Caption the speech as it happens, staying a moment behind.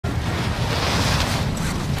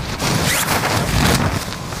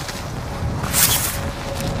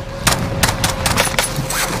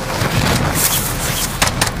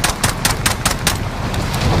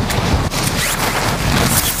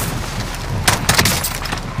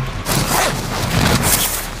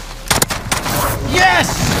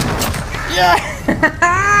Yeah!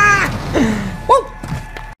 Woo!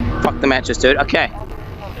 Fuck the matches, dude. Okay.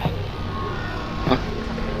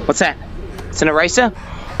 What's that? It's an eraser?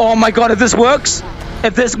 Oh my god, if this works!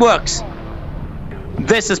 If this works!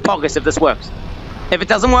 This is progress if this works. If it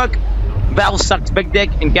doesn't work, Val sucks big dick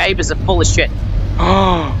and Gabe is a full of shit.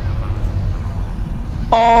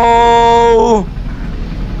 Oh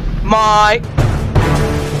my...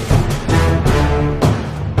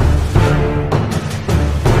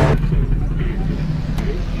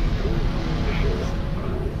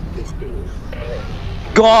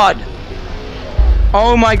 God!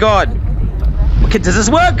 Oh my god! Okay, does this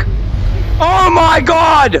work? Oh my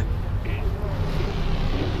god!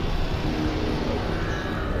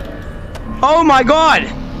 Oh my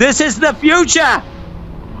god! This is the future!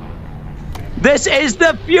 This is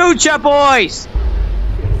the future, boys!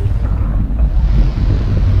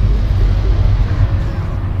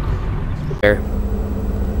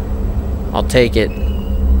 I'll take it.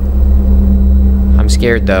 I'm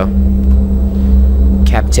scared though.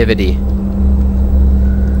 Captivity.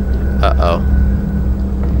 Uh-oh.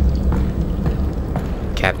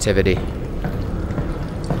 Captivity.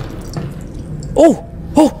 Oh!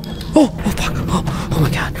 Oh! Oh! Oh, fuck! Oh my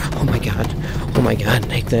god! Oh my god! Oh my god!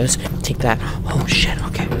 Take this. Take that. Oh shit!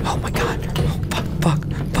 Okay. Oh my god! Oh, fuck! Fuck!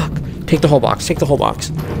 Fuck! Take the whole box. Take the whole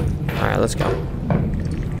box. Alright, let's go.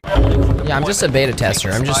 Yeah, I'm just a beta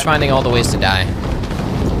tester. I'm just finding all the ways to die.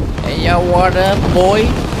 Hey, yo, what up, boy?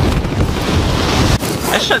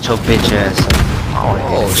 Shut your bitch ass.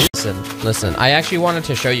 Oh, listen. I actually wanted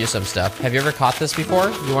to show you some stuff. Have you ever caught this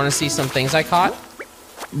before? You want to see some things I caught?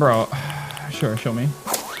 Bro, sure, show me.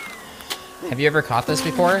 Have you ever caught this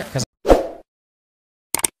before? Because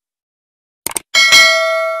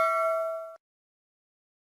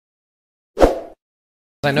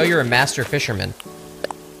I know you're a master fisherman.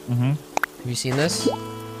 Mm-hmm. Have you seen this? You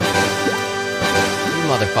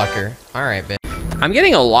motherfucker. Alright, bitch. I'm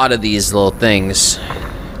getting a lot of these little things.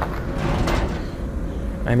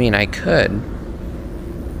 I mean, I could.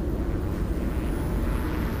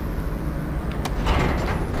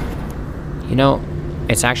 You know,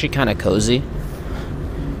 it's actually kind of cozy.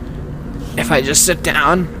 If I just sit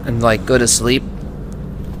down and, like, go to sleep.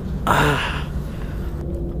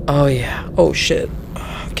 Oh, yeah. Oh, shit.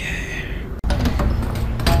 Okay.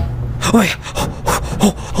 Oh, yeah.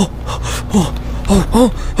 Oh.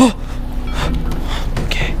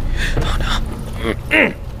 Okay. Oh, no.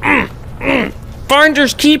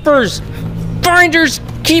 Finders keepers! Finders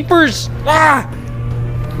keepers! Ah!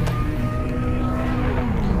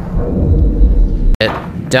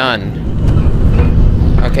 Done.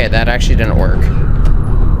 Okay, that actually didn't work.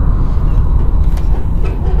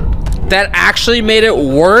 That actually made it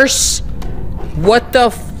worse? What the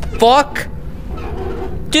fuck?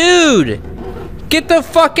 Dude! Get the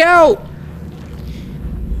fuck out!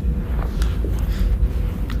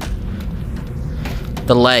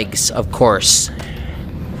 The legs, of course.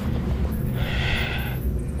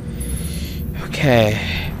 Okay.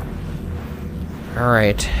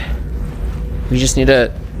 Alright. We just need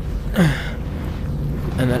to...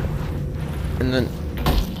 And then...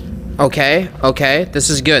 Okay. This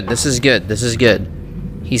is good. This is good.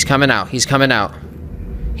 He's coming out. He's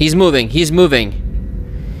moving. He's moving.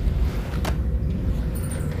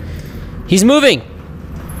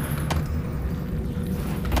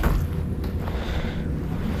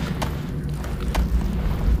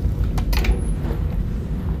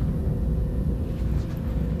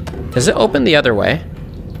 Does it open the other way?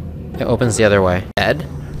 It opens the other way. Dead?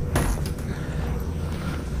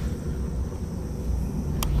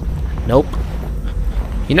 Nope.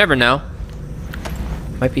 You never know.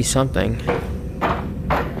 Might be something.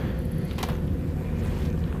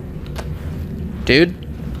 Dude?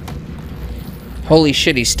 Holy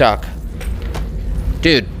shit, he's stuck.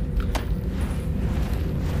 Dude.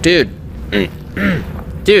 Dude.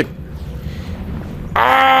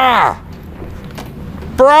 Ah!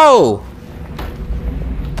 Bro!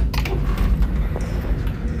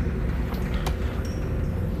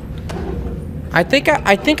 I think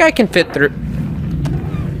I can fit through.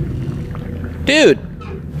 Dude!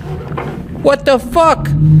 What the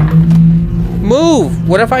fuck? Move!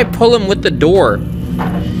 What if I pull him with the door?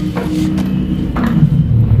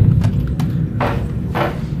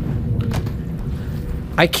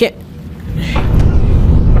 I can't.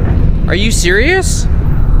 Are you serious?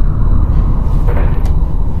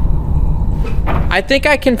 I think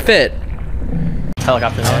I can fit.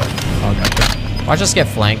 Helicopter there. Oh, gotcha. Watch us get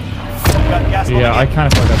flanked. Yeah, I kind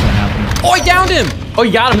of thought that's gonna happen. Oh, I downed him! Oh,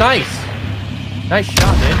 you got him. Nice. Nice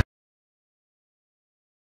shot, dude.